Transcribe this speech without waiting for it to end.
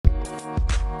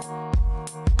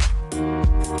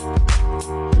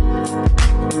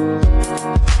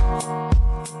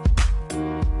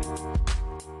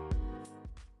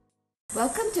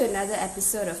to another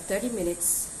episode of 30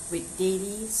 Minutes with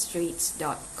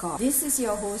DailyStraits.com. This is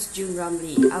your host, June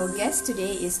Rumley. Our guest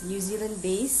today is New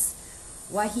Zealand-based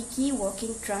Waiheke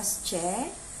Walking Trust Chair,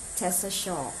 Tessa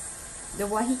Shaw. The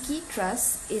Waiheke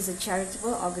Trust is a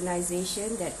charitable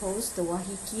organization that hosts the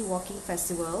Waiheke Walking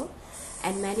Festival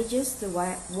and manages the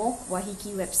Walk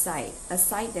Waiheke website, a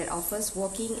site that offers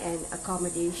walking and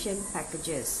accommodation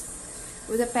packages.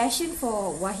 With a passion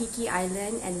for Waiheke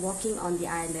Island and walking on the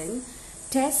island,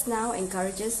 Tess now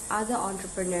encourages other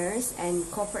entrepreneurs and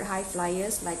corporate high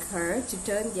flyers like her to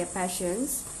turn their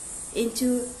passions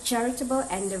into charitable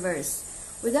endeavors.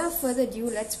 Without further ado,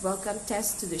 let's welcome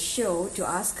Tess to the show to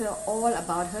ask her all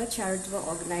about her charitable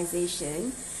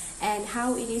organization and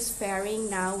how it is faring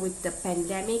now with the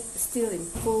pandemic still in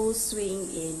full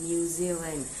swing in New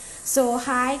Zealand. So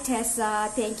hi Tessa,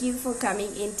 thank you for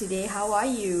coming in today. How are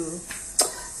you?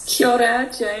 Kia ora,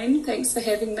 Jane. Thanks for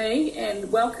having me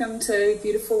and welcome to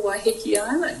beautiful Waiheke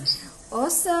Island.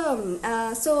 Awesome.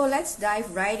 So let's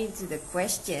dive right into the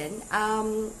question.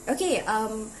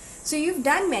 So you've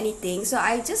done many things. So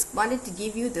I just wanted to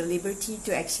give you the liberty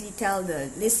to actually tell the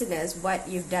listeners what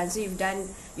you've done. So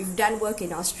you've done work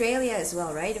in Australia as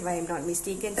well, right? If I'm not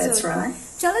mistaken. That's right.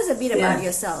 Tell us a bit about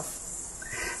yourself.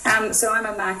 So I'm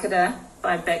a marketer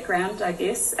by background, I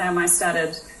guess. I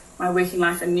started my working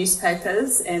life in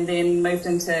newspapers and then moved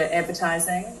into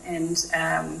advertising and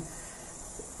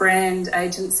brand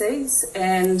agencies,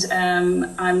 and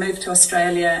I moved to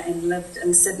Australia and lived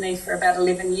in Sydney for about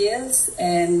 11 years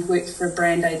and worked for a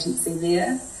brand agency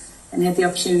there and had the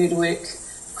opportunity to work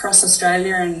across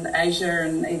Australia and Asia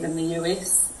and even the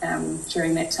US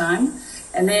during that time.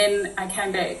 And then I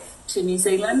came back to New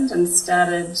Zealand and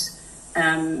started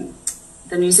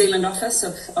the New Zealand office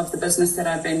of the business that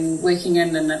I've been working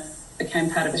in and became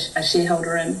part of a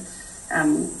shareholder in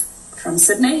from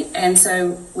Sydney. And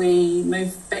so we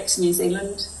moved back to New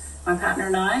Zealand, my partner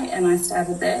and I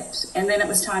started that. And then it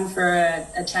was time for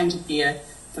a change of gear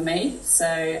for me. So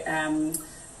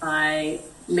I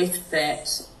left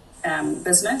that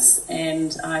business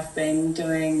and I've been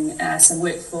doing some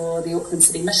work for the Auckland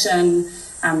City Mission,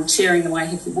 chairing the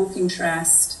Waiheke Walking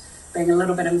Trust, being a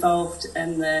little bit involved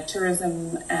in the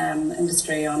tourism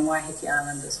industry on Waiheke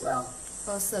Island as well.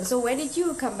 Awesome. So when did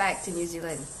you come back to New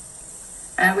Zealand?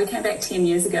 We came back 10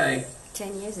 years ago.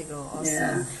 10 years ago. Awesome.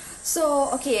 Yeah.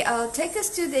 So, take us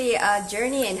to the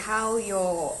journey and how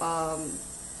your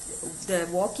the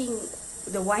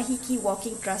Waiheke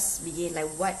Walking Trust began. Like,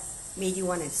 what made you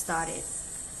want to start it?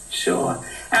 Sure.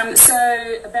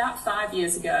 So about 5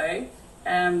 years ago,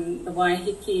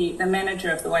 the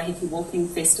manager of the Waiheke Walking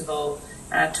Festival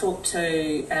talked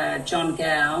to John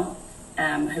Gow,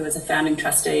 who was a founding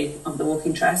trustee of the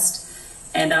Walking Trust,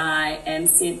 and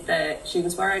said that she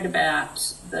was worried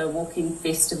about the Walking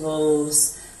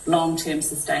Festival's long-term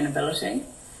sustainability.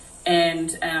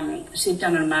 And she'd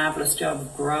done a marvellous job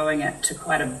of growing it to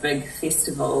quite a big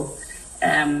festival,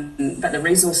 but the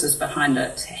resources behind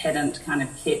it hadn't kind of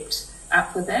kept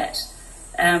up with that.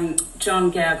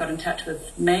 John Gow got in touch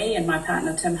with me and my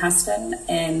partner Tim Huston,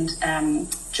 and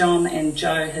John and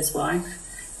Jo, his wife,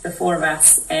 the four of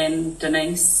us, and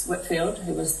Denise Whitfield,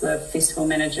 who was the festival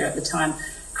manager at the time,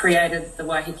 created the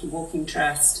Waiheke Walking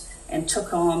Trust and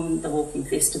took on the Walking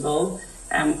Festival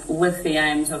with the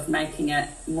aims of making it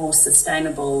more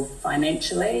sustainable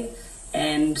financially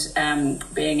and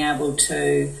being able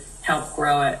to help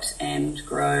grow it and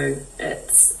grow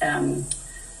its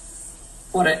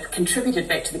what it contributed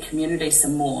back to the community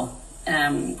some more.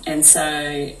 And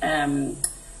so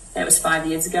that was 5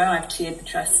 years ago. I've chaired the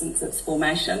trust since its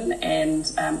formation, and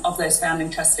of those founding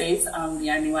trustees, I'm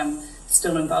the only one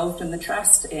still involved in the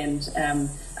trust, and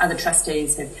other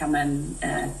trustees have come in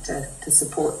to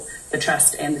support the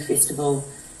trust and the festival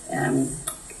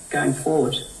going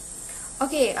forward.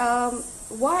 Okay,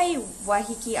 why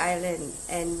Waiheke Island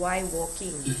and why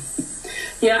walking?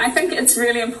 Yeah, I think it's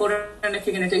really important if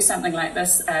you're going to do something like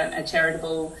this, a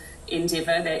charitable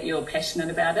endeavour, that you're passionate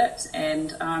about it,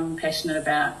 and I'm passionate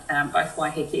about both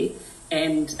Waiheke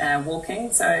and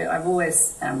walking, so I've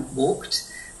always walked.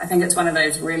 I think it's one of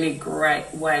those really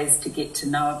great ways to get to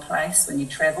know a place when you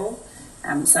travel.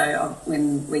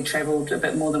 When we travelled a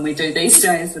bit more than we do these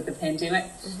days with the pandemic,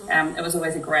 it was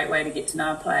always a great way to get to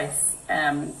know a place.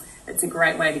 It's a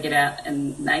great way to get out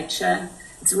in nature.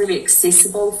 It's really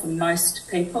accessible for most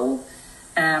people.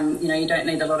 You don't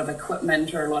need a lot of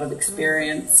equipment or a lot of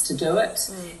experience to do it.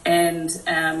 And,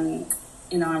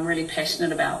 I'm really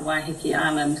passionate about Waiheke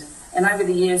Island. And over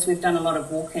the years, we've done a lot of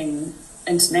walking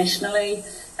internationally.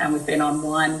 We've been on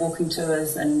wine walking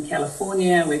tours in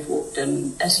California. We've walked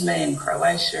in Italy and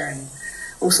Croatia and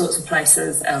all sorts of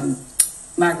places.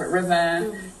 Margaret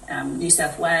River, New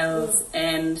South Wales,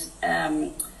 and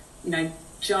John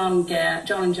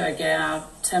and Joe Gow,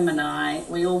 Tim and I,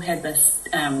 we all had this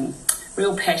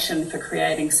real passion for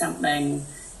creating something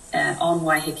on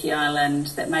Waiheke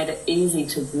Island that made it easy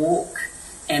to walk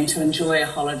and to enjoy a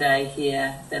holiday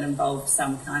here that involved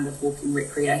some kind of walking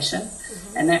recreation.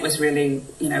 And that was really,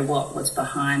 what was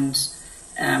behind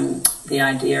the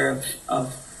idea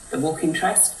of the Walking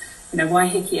Trust.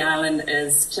 Waiheke Island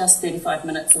is just 35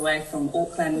 minutes away from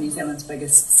Auckland, New Zealand's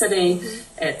biggest city.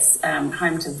 It's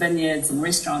home to vineyards and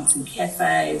restaurants and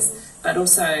cafes, but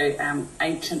also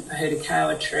ancient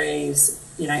pohutukawa trees,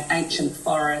 ancient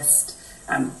forest,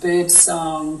 bird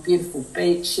song, beautiful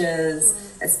beaches.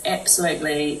 It's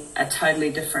absolutely a totally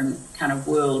different kind of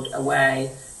world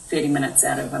away, 30 minutes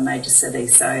out of a major city.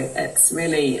 So it's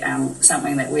really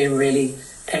something that we're really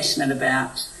passionate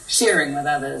about sharing with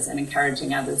others and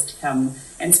encouraging others to come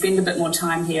and spend a bit more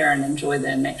time here and enjoy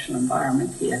the natural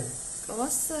environment here.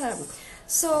 Awesome.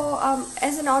 So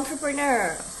as an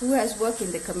entrepreneur who has worked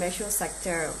in the commercial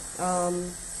sector,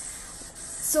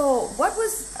 so what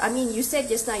was, you said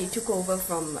just now you took over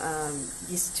from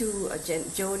these two,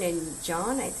 Joan and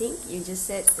John, I think you just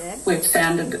said that. We've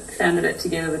founded it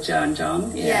together with Joe and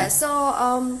John. Yeah, so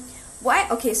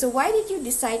why did you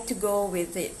decide to go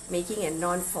with it, making a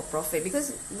non-for-profit?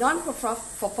 Because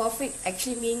non-for-profit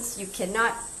actually means you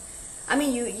cannot,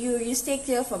 you stay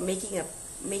clear from making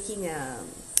a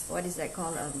what is that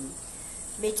called?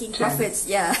 Making profits,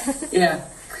 yeah. Yeah.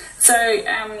 So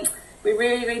we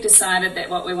really decided that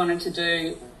what we wanted to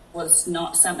do was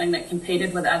not something that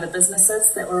competed with other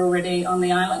businesses that were already on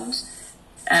the island.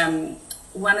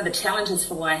 One of the challenges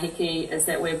for Waiheke is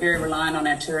that we're very reliant on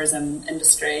our tourism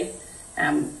industry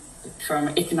from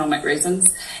economic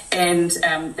reasons, and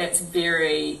that's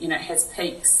very, has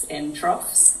peaks and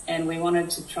troughs, and we wanted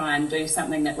to try and do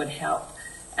something that would help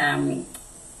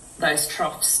those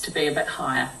troughs to be a bit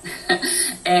higher.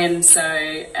 And so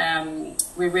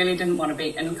we really didn't want to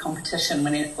be in competition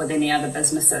with any other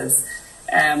businesses.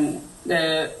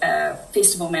 The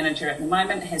festival manager at the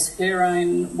moment has her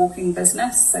own walking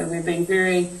business, so we've been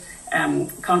very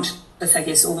conscious, I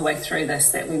guess, all the way through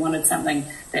this, that we wanted something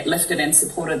that lifted and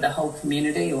supported the whole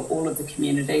community or all of the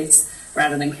communities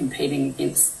rather than competing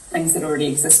against things that already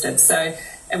existed. So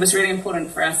it was really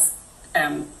important for us.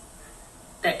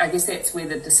 I guess that's where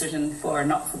the decision for a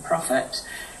not-for-profit.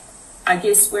 I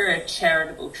guess we're a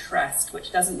charitable trust,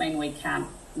 which doesn't mean we can't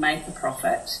make a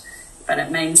profit, but it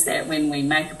means that when we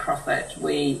make a profit,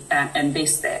 we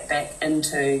invest that back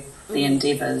into the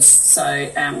endeavours. So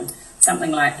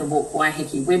something like the Walk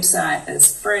Waiheke website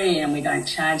is free, and we don't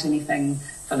charge anything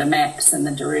for the maps and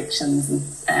the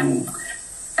directions and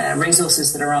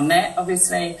resources that are on that.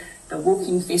 Obviously, the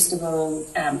walking festival,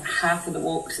 half of the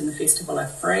walks in the festival are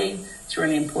free. It's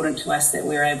really important to us that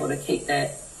we're able to keep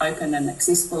that open and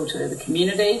accessible to the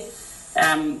community.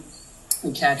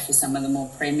 We charge for some of the more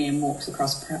premium walks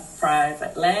across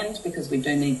private land because we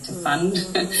do need to fund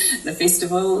the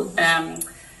festival.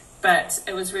 But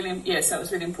it was really, so it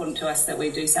was really important to us that we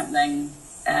do something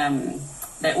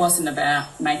that wasn't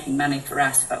about making money for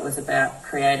us, but was about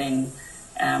creating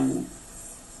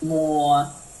more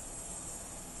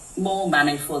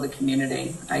money for the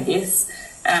community, I guess.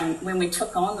 When we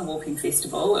took on the Walking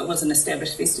Festival, it was an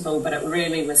established festival, but it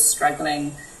really was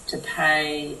struggling to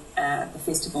pay the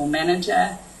festival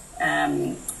manager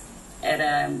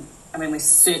we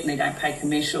certainly don't pay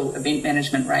commercial event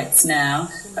management rates now,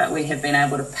 but we have been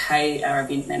able to pay our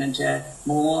event manager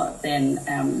more than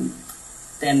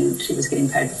she was getting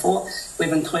paid before.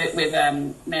 We've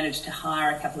managed to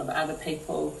hire a couple of other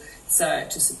people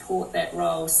to support that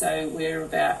role. So we're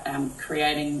about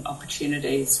creating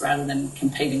opportunities rather than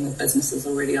competing with businesses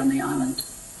already on the island.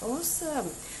 Awesome.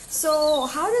 So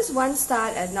how does one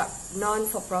start a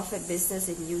non-for-profit business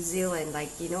in New Zealand?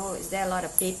 Is there a lot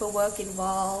of paperwork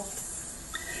involved?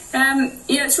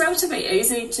 It's relatively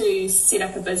easy to set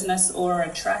up a business or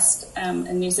a trust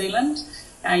in New Zealand.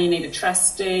 You need a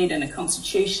trust deed and a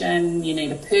constitution. You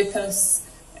need a purpose.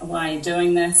 Why you're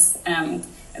doing this. And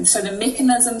so the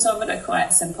mechanisms of it are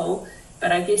quite simple.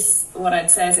 But I guess what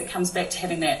I'd say is it comes back to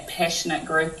having that passionate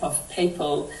group of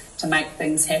people to make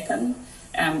things happen.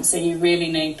 So you really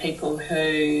need people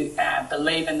who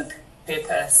believe in the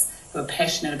purpose, who are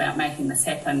passionate about making this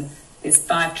happen. There's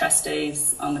 5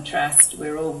 trustees on the trust.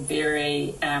 We're all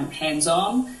very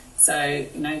hands-on. So,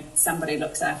 somebody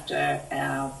looks after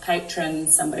our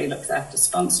patrons, somebody looks after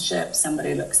sponsorship,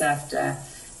 somebody looks after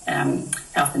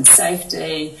health and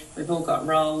safety. We've all got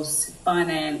roles,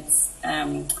 finance,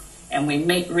 and we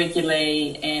meet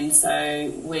regularly, and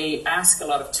so we ask a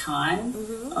lot of time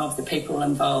of the people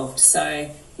involved. So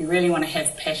you really want to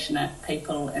have passionate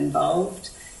people involved.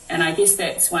 And I guess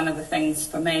that's one of the things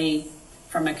for me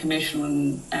from a commercial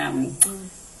and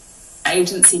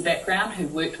agency background who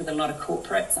worked with a lot of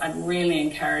corporates. I'd really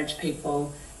encourage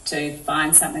people to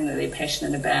find something that they're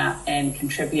passionate about and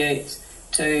contribute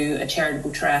to a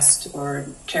charitable trust or a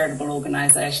charitable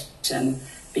organisation,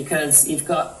 because you've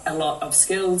got a lot of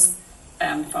skills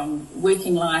from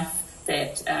working life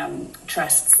that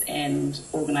trusts and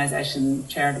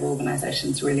charitable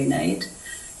organisations really need.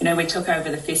 You know, we took over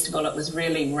the festival, it was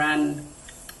really run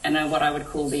in what I would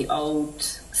call the old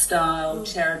style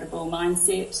charitable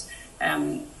mindset.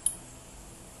 They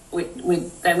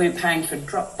weren't paying for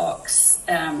Dropbox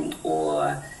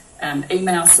or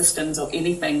email systems or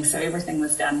anything, so everything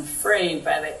was done free,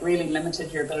 but it really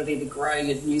limited your ability to grow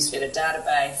your newsletter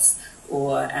database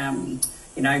or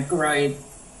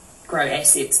grow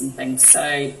assets and things.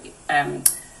 So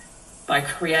by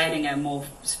creating a more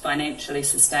financially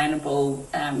sustainable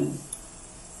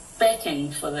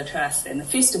backing for the trust and the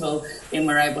festival, then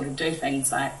we're able to do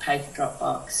things like pay for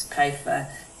Dropbox, pay for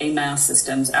email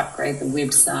systems, upgrade the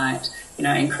website,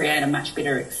 and create a much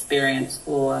better experience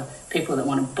for people that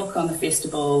want to book on the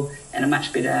festival, and a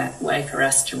much better way for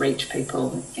us to reach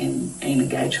people and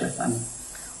engage with them.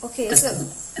 Okay, just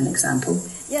an example.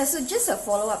 Yeah, so just a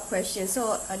follow-up question.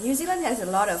 So New Zealand has a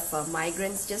lot of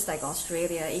migrants, just like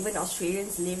Australia, even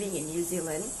Australians living in New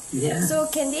Zealand. Yeah. So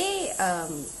can they,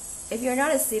 if you're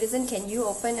not a citizen, can you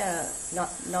open a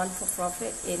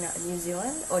non-for-profit in New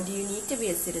Zealand, or do you need to be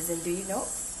a citizen? Do you know?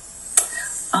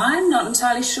 I'm not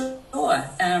entirely sure.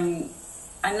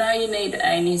 I know you need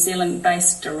a New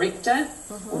Zealand-based director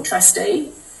or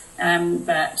trustee,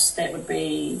 but that would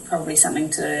be probably something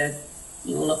to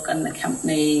look on the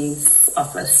company's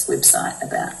office website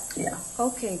about. Yeah.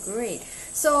 Okay, great.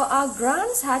 So are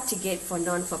grants hard to get for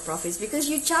non-for-profits, because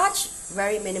you charge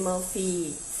very minimal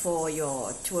fee for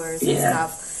your tours and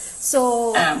stuff?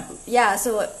 So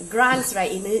so grants,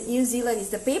 right, in New Zealand, is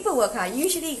the paperwork hard?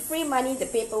 Usually free money, the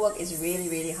paperwork is really,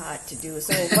 really hard to do.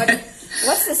 So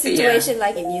what's the situation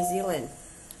like in New Zealand?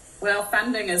 Well,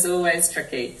 funding is always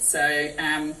tricky. So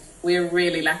we're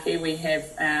really lucky. We have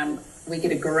we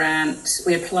get a grant.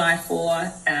 We apply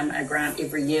for a grant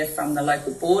every year from the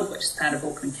local board, which is part of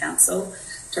Auckland Council,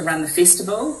 to run the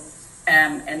festival,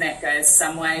 and that goes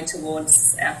some way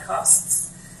towards our costs.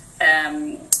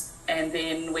 And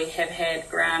then we have had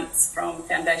grants from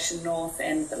Foundation North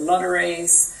and the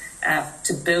lotteries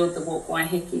to build the Walk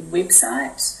Waiheke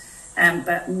website.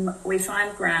 But we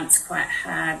find grants quite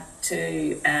hard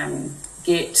to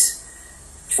get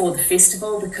for the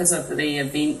festival because of the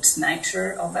event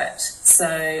nature of it. So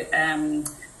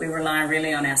we rely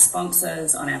really on our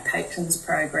sponsors, on our patrons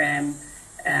program,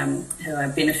 who are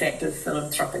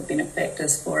philanthropic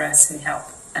benefactors for us, who help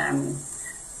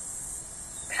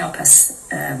us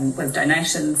with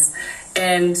donations,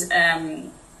 and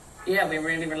we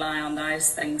really rely on those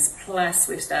things. Plus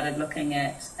we've started looking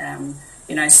at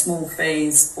small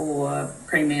fees for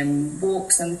premium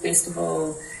walks in the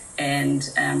festival, and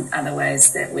other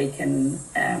ways that we can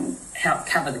help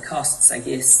cover the costs, I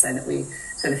guess, so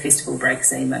the festival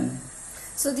breaks even.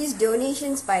 So these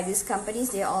donations by these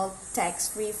companies, they're all tax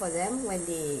free for them when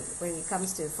it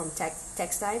comes to from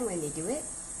tax time when they do it?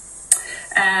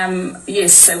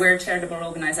 Yes, so we're a charitable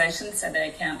organisation, so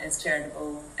they count as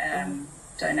charitable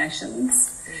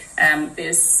donations.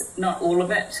 There's not all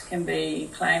of it can be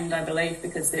claimed, I believe,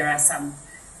 because there are some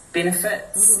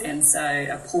benefits, and so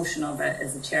a portion of it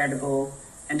is a charitable,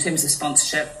 in terms of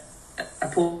sponsorship, a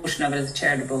portion of it is a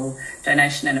charitable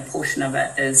donation, and a portion of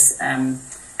it is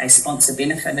a sponsor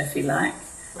benefit, if you like.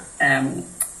 And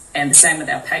the same with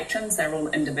our patrons. They're all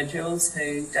individuals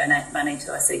who donate money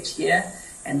to us each year,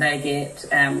 and they get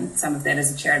some of that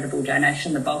as a charitable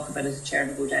donation. The bulk of it is a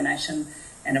charitable donation,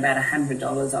 and about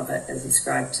 $100 of it is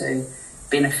ascribed to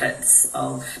benefits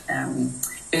of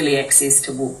early access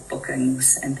to walk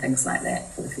bookings and things like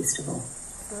that for the festival.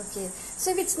 Okay,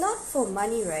 so if it's not for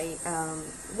money, right,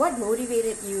 what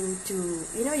motivated you to,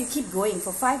 you keep going?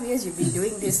 For 5 years you've been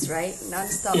doing this, right,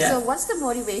 non-stop. Yeah. So what's the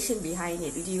motivation behind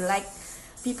it? Do you like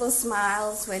people's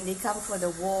smiles when they come for the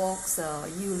walks, or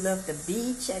you love the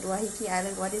beach at Waiheke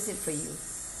Island? What is it for you?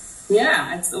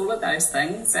 Yeah, it's all of those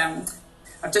things.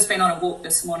 I've just been on a walk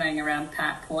this morning around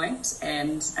Park Point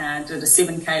and did a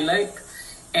 7K loop,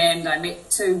 and I met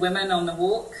two women on the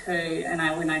walk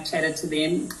when I chatted to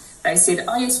them, they said,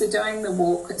 oh yes, we're doing the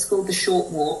walk, it's called the Short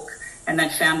Walk, and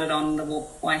they'd found it on the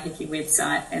Walk Waiheke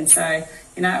website. And so,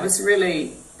 that was a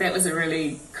really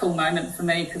cool moment for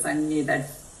me, because I knew they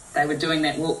were doing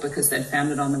that walk because they'd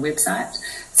found it on the website.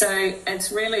 So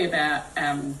it's really about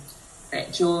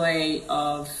that joy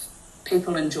of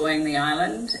people enjoying the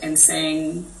island and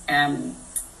seeing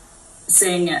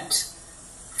it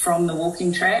from the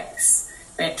walking tracks.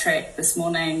 That track this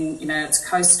morning, it's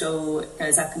coastal, it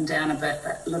goes up and down a bit,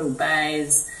 but little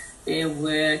bays. There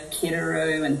were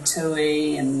Keteru and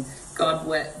Tui and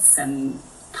Godwits and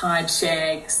pied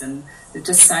shags, and there's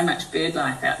just so much bird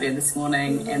life out there this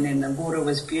morning. And then the water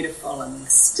was beautiful and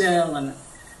still, and it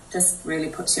just really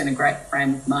puts you in a great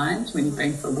frame of mind when you're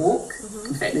going for a walk.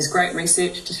 In fact, there's great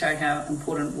research to show how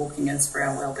important walking is for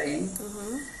our well-being.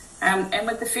 And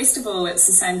with the festival, it's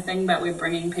the same thing, but we're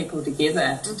bringing people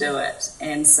together to do it.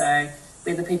 And so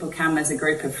whether people come as a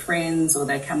group of friends or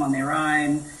they come on their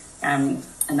own, and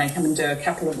they come and do a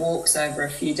couple of walks over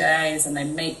a few days, and they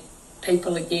meet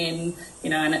people again,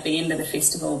 and at the end of the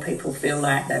festival, people feel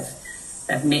like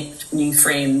they've met new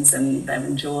friends and they've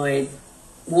enjoyed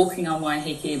walking on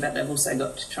Waiheke, but they've also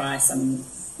got to try some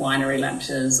winery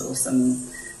lunches or some,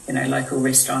 local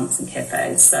restaurants and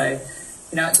cafes. So,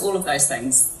 it's all of those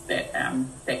things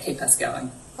that keep us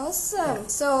going. Awesome.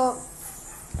 So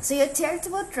your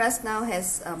charitable trust now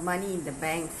has money in the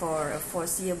bank for a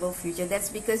foreseeable future. That's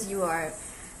because you are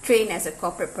trained as a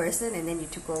corporate person and then you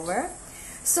took over.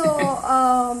 So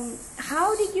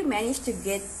how did you manage to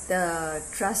get the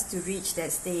trust to reach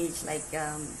that stage? Like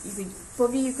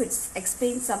you could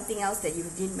explain something else that you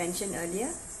didn't mention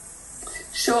earlier.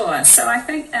 Sure. So I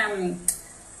think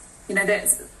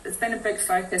it's been a big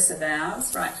focus of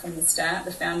ours right from the start,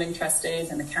 the founding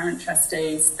trustees and the current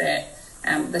trustees, that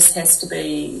this has to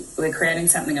be, we're creating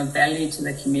something of value to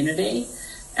the community.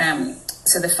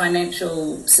 So the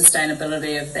financial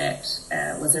sustainability of that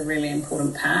was a really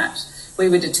important part. We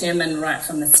were determined right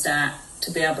from the start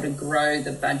to be able to grow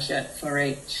the budget for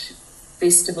each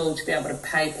festival, to be able to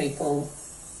pay people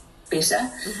better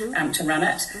to run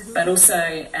it, but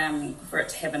also for it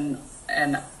to have a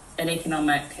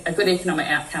good economic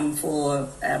outcome for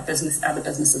other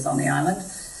businesses on the island.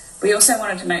 We also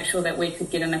wanted to make sure that we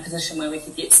could get in a position where we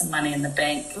could get some money in the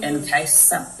bank in case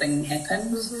something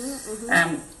happened.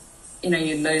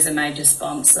 You lose a major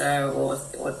sponsor or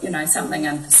something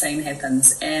unforeseen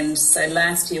happens. And so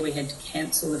last year we had to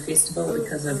cancel the festival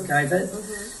because of COVID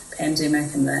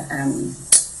pandemic and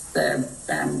the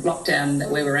lockdown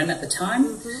that we were in at the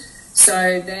time.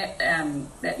 So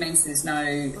that means there's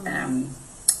no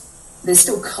there's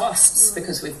still costs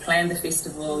because we've planned the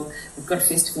festival, we've got a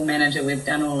festival manager, we've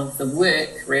done all of the work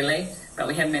really, but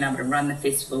we haven't been able to run the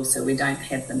festival, so we don't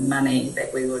have the money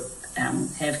that we would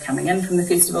have coming in from the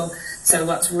festival. So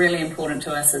what's really important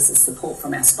to us is the support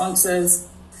from our sponsors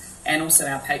and also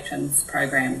our patrons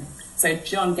program. So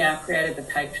John Gow created the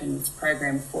patrons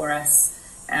program for us.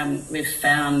 We've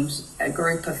found a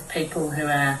group of people who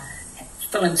are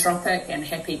philanthropic and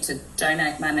happy to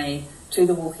donate money to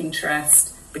the Walking Trust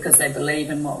because they believe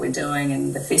in what we're doing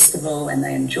and the festival and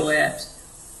they enjoy it.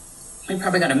 We've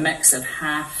probably got a mix of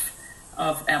half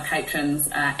of our patrons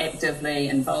are actively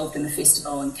involved in the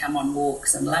festival and come on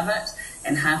walks and love it,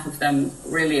 and half of them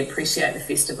really appreciate the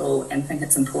festival and think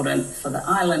it's important for the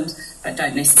island but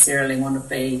don't necessarily want to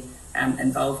be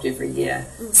involved every year.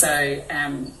 So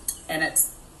and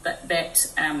it's that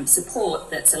support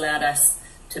that's allowed us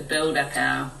to build up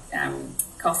our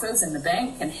coffers in the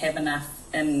bank and have enough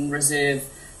in reserve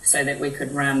so that we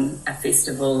could run a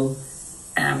festival,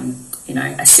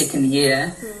 a second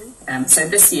year. So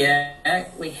this year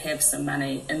we have some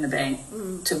money in the bank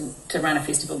to run a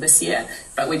festival this year,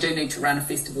 but we do need to run a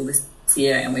festival this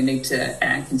year and we need to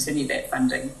continue that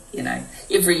funding.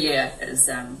 Every year as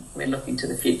we're looking to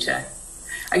the future.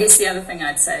 I guess the other thing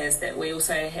I'd say is that we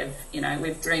also have,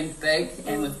 we've dreamed big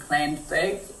and we've planned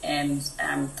big, and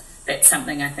that's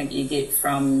something I think you get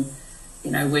from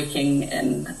working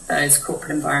in those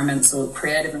corporate environments or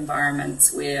creative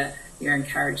environments where you're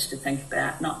encouraged to think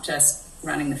about not just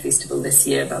running the festival this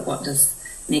year, but what does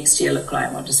next year look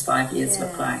like? What does 5 years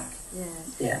look like?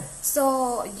 Yeah.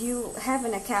 So you have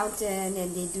an accountant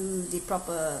and they do the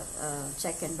proper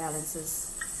check and balances?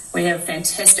 We have a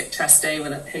fantastic trustee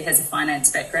who has a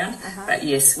finance background, but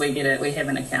yes, we have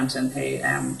an accountant who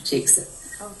checks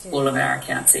all of our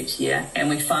accounts each year, and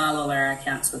we file all our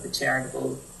accounts with the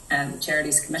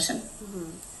Charities Commission,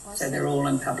 so they're all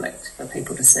in public for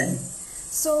people to see.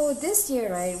 So this year,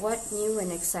 right, what new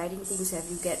and exciting things have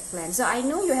you got planned? So I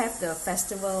know you have the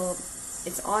festival,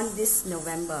 it's on this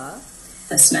November.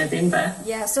 This November.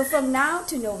 Yeah, so from now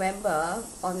to November,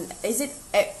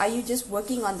 are you just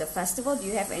working on the festival? Do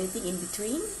you have anything in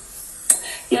between?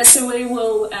 Yeah, so we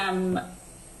will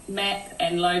map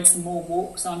and load some more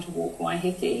walks onto Walk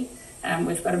Waiheke.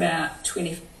 We've got about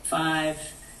 25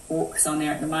 walks on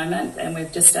there at the moment, and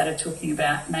we've just started talking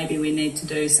about maybe we need to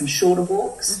do some shorter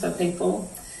walks for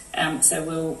people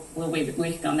So we'll be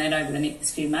working on that over the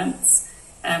next few months.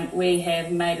 We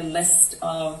have made a list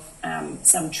of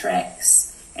some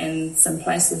tracks and some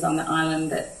places on the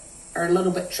island that are a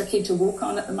little bit tricky to walk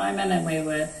on at the moment, and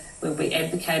we'll be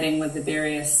advocating with the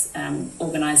various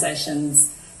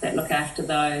organisations that look after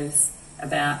those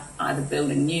about either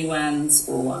building new ones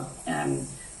or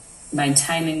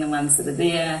maintaining the ones that are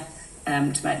there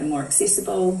to make them more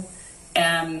accessible.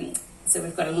 So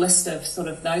we've got a list of sort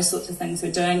of those sorts of things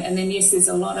we're doing, and then yes, there's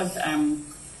a lot of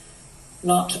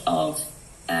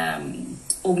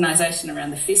organisation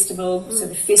around the festival. So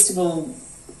the festival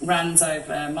runs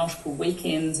over multiple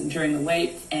weekends and during the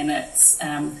week, and it's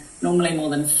normally more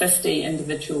than 50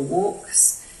 individual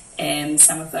walks, and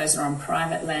some of those are on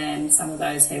private land, some of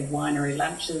those have winery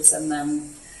lunches in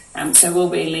them. So we'll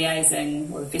be liaising,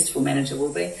 or the festival manager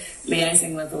will be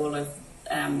liaising with all of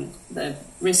the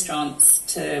restaurants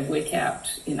to work out,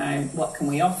 what can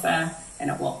we offer and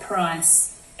at what price.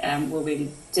 We'll be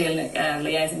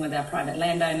liaising with our private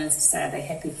landowners to say are they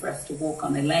happy for us to walk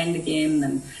on their land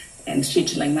again, and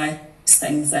scheduling those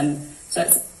things. And so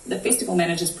the festival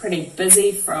manager's pretty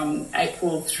busy from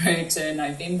April through to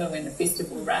November when the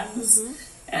festival runs.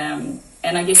 And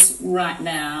I guess right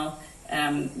now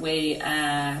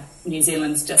New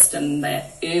Zealand's just in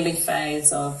that early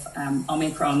phase of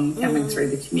Omicron coming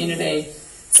through the community.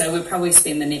 So we'll probably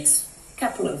spend the next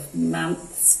couple of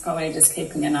months probably just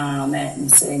keeping an eye on that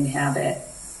and seeing how that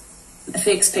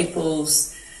affects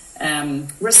people's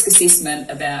risk assessment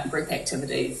about group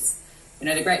activities.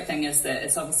 The great thing is that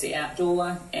it's obviously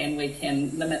outdoor, and we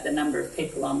can limit the number of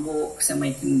people on walks, and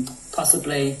we can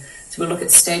possibly, so we'll look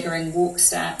at staggering walk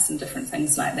starts and different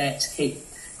things like that to keep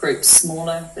groups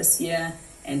smaller this year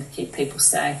and to keep people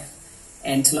safe,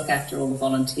 and to look after all the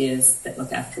volunteers that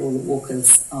look after all the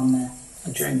walkers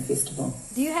during the festival.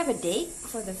 Do you have a date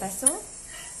for the festival?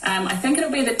 I think it'll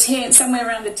be the 10th, somewhere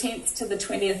around the 10th to the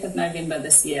 20th of November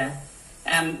this year.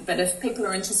 But if people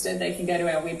are interested, they can go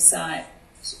to our website,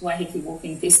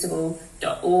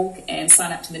 waihikiwalkingfestival.org, and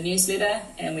sign up to the newsletter.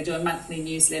 And we do a monthly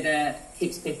newsletter that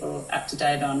keeps people up to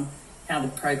date on how the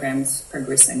program's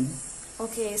progressing.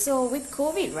 Okay, so with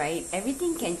COVID, right,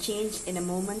 everything can change in a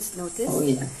moment's notice. Oh,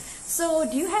 yeah. So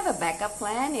do you have a backup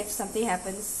plan if something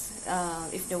happens,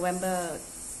 if November,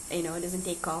 doesn't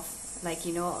take off?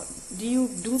 Do you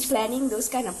do planning, those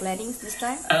kind of plannings this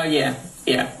time? Oh, yeah.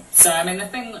 So, the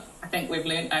thing I think we've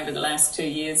learned over the last 2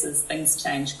 years is things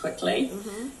change quickly,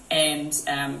 and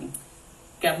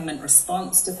government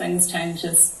response to things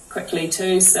changes quickly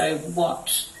too. So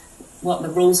what the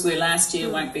rules were last year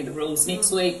won't be the rules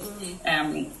next week.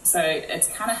 So it's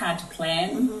kind of hard to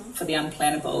plan for the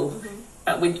unplannable.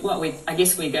 But I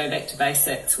guess we go back to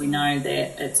basics. We know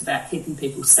that it's about keeping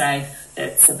people safe.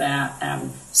 It's about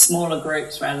smaller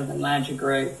groups rather than larger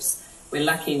groups. We're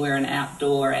lucky we're an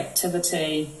outdoor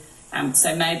activity.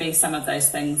 So maybe some of those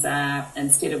things are,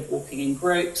 instead of walking in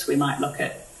groups, we might look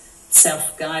at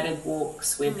self-guided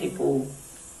walks where people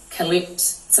collect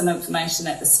some information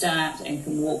at the start and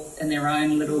can walk in their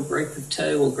own little group of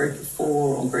 2 or group of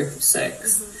 4 or group of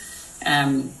 6.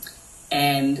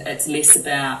 And it's less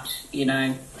about,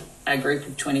 a group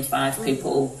of 25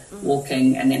 people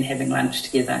walking and then having lunch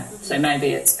together. So maybe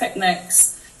it's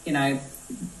picnics,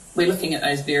 we're looking at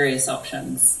those various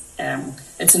options.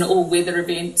 It's an all-weather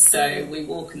event, so we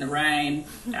walk in the rain.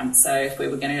 So if we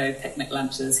were going to go picnic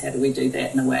lunches, how do we do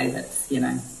that in a way that's,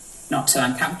 not too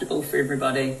uncomfortable for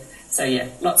everybody? So yeah,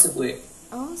 lots of work.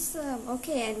 Awesome.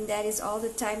 Okay, and that is all the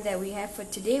time that we have for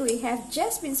today. We have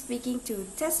just been speaking to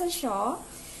Tessa Shaw,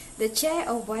 the chair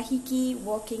of Waiheke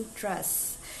Walking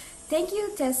Trust. Thank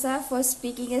you, Tessa, for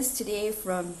speaking us today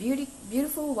from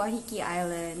beautiful Waiheke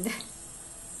Island.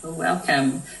 You're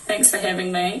welcome. Thanks for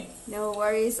having me. No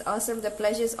worries. Awesome. The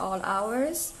pleasure's all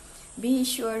ours. Be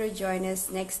sure to join us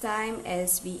next time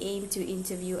as we aim to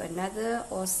interview another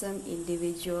awesome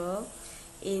individual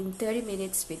in 30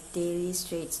 Minutes with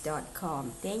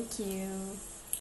DailyStraits.com. Thank you.